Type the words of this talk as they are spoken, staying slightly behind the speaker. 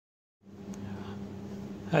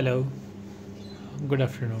Hello, good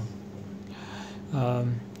afternoon.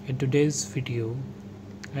 In today's video,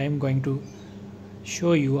 I am going to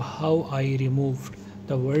show you how I removed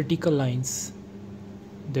the vertical lines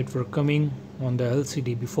that were coming on the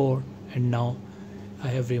LCD before, and now I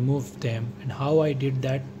have removed them, and how I did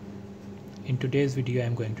that. In today's video I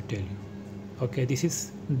am going to tell you. Okay, this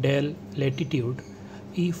is Dell Latitude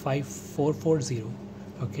E5440.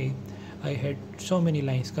 Okay, I had so many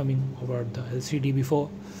lines coming over the LCD before,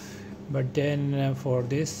 but then for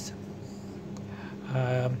this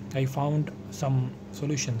I found some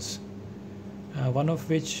solutions, one of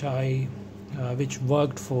which which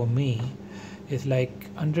worked for me is like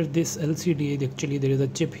under this LCD actually there is a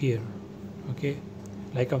chip here, okay,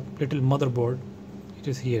 like a little motherboard. It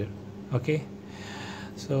is here. Okay,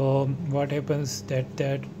 so what happens that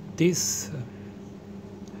this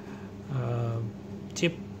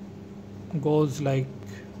chip goes like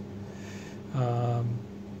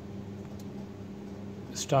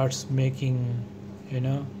starts making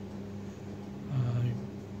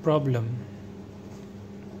problem,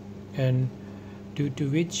 and due to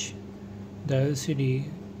which the LCD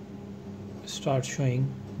starts showing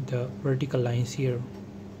the vertical lines here.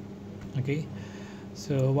 Okay,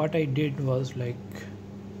 so what I did was like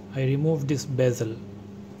I removed this bezel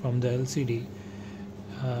from the LCD.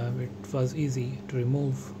 It was easy to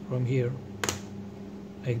remove from here,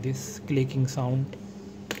 like this clicking sound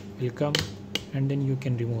will come and then you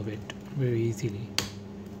can remove it very easily.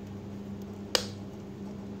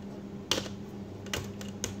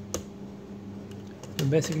 So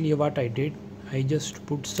basically what I did, I just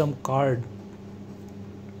put some card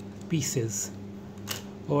pieces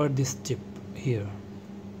over this chip here.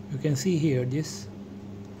 You can see here this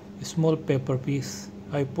small paper piece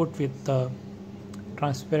I put with the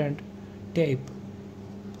transparent tape.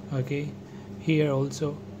 Okay, here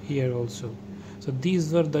also, here also. So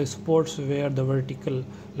these were the spots where the vertical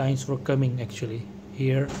lines were coming, actually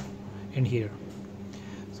here and here.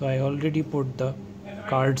 So I already put the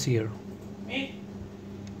cards here.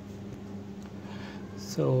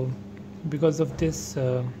 So because of this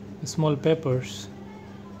small papers,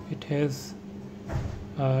 it has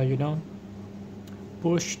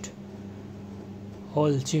pushed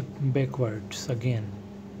whole chip backwards again.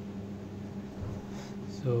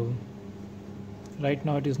 So right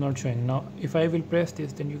now it is not showing. Now if I will press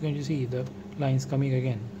this, then you can see the lines coming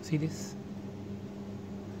again. See this?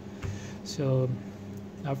 So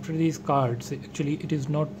after these cards, actually it is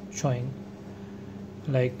not showing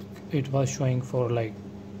like it was showing for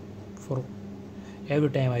every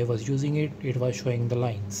time I was using it, it was showing the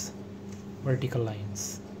lines, vertical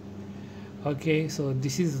lines. Okay, so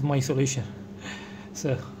this is my solution.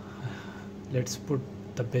 So let's put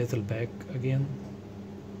the bezel back again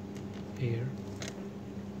here.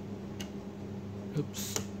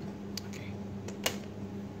 Oops. Okay.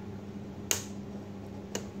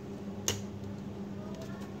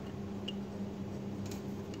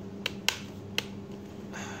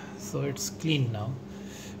 So it's clean now.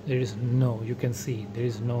 There is no, you can see there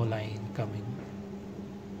is no line coming.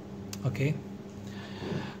 Okay,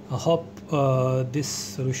 I hope this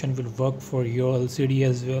solution will work for your LCD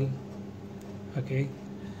as well. Okay,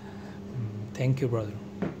 thank you, brother.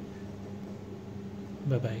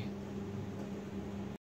 Bye bye.